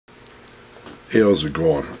Hey, how's it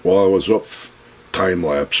going? Well, I was up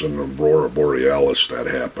time-lapsing Aurora borealis that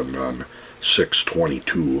happened on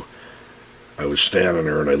 6/22. I was standing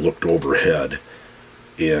there and I looked overhead,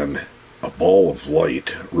 and a ball of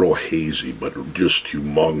light, real hazy, but just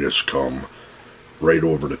humongous, come right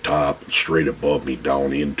over the top, straight above me,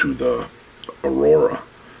 down into the Aurora.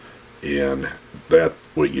 And that,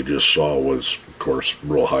 what you just saw, was, of course,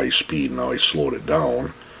 real high speed. Now I slowed it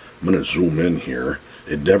down. I'm going to zoom in here.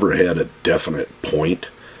 It never had a definite point,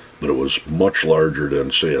 but it was much larger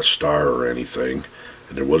than, say, a star or anything.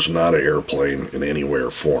 And it was not an airplane in any way or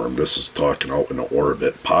form. This is talking out in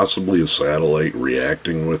orbit. Possibly a satellite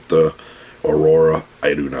reacting with the Aurora.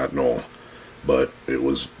 I do not know. But it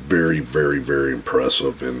was very, very, very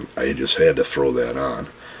impressive, and I just had to throw that on.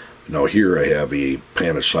 Now here I have a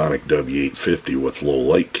Panasonic W850 with low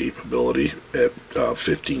light capability at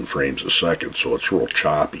 15 frames a second, so it's real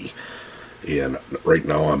choppy. And right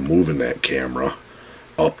now I'm moving that camera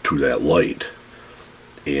up to that light,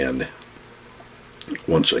 and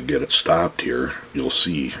once I get it stopped here, you'll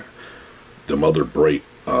see them other bright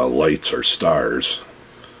lights are stars,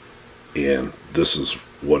 and this is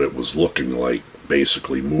what it was looking like,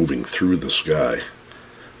 basically moving through the sky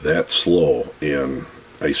that slow. And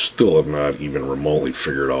I still have not even remotely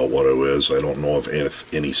figured out what it is. I don't know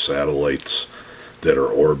if any satellites that are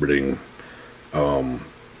orbiting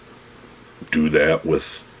do that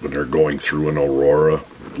with when they're going through an aurora.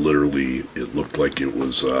 Literally, it looked like it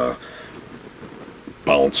was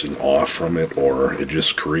bouncing off from it, or it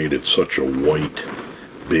just created such a white,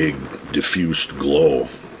 big, diffused glow.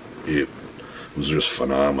 It was just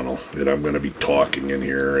phenomenal. And I'm going to be talking in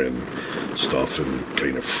here and stuff and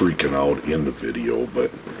kind of freaking out in the video,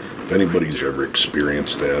 but if anybody's ever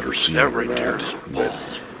experienced that or seen it or not,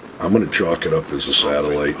 but I'm going to chalk it up as a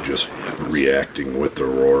satellite just reacting with the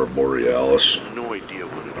Aurora borealis.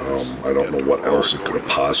 I don't know what else it could have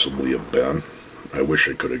possibly have been. I wish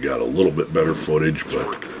I could have got a little bit better footage,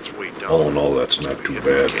 but all in all, that's not too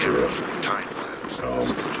bad for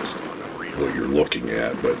what you're looking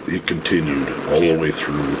at. But it continued all the way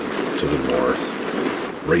through to the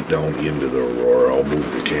north, right down into the Aurora. I'll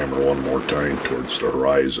move the camera one more time towards the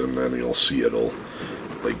horizon, and you'll see it'll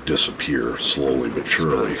like disappear slowly but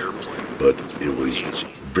surely. But it was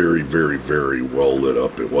very, very, very well lit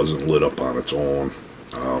up. It wasn't lit up on its own.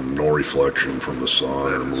 No reflection from the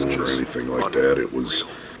sun or moon or anything like that. It was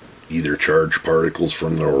either charged particles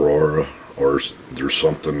from the Aurora, or there's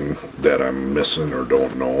something that I'm missing or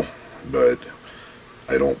don't know. But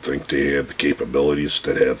I don't think they have the capabilities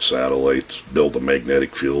to have satellites build a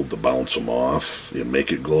magnetic field to bounce them off and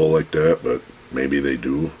make it glow like that, but maybe they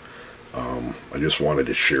do. I just wanted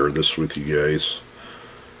to share this with you guys,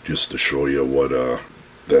 just to show you what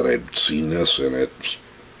that I'd seen this, and it's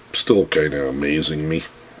still kind of amazing me.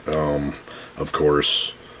 Of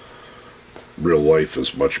course, real life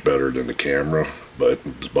is much better than the camera, but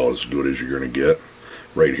it's about as good as you're going to get.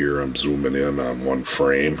 Right here I'm zooming in on one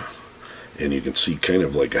frame, and you can see kind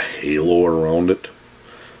of like a halo around it.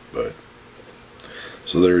 But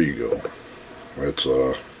so there you go. That's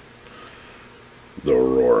the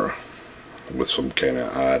Aurora with some kind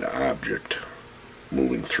of odd object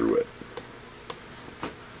moving through it.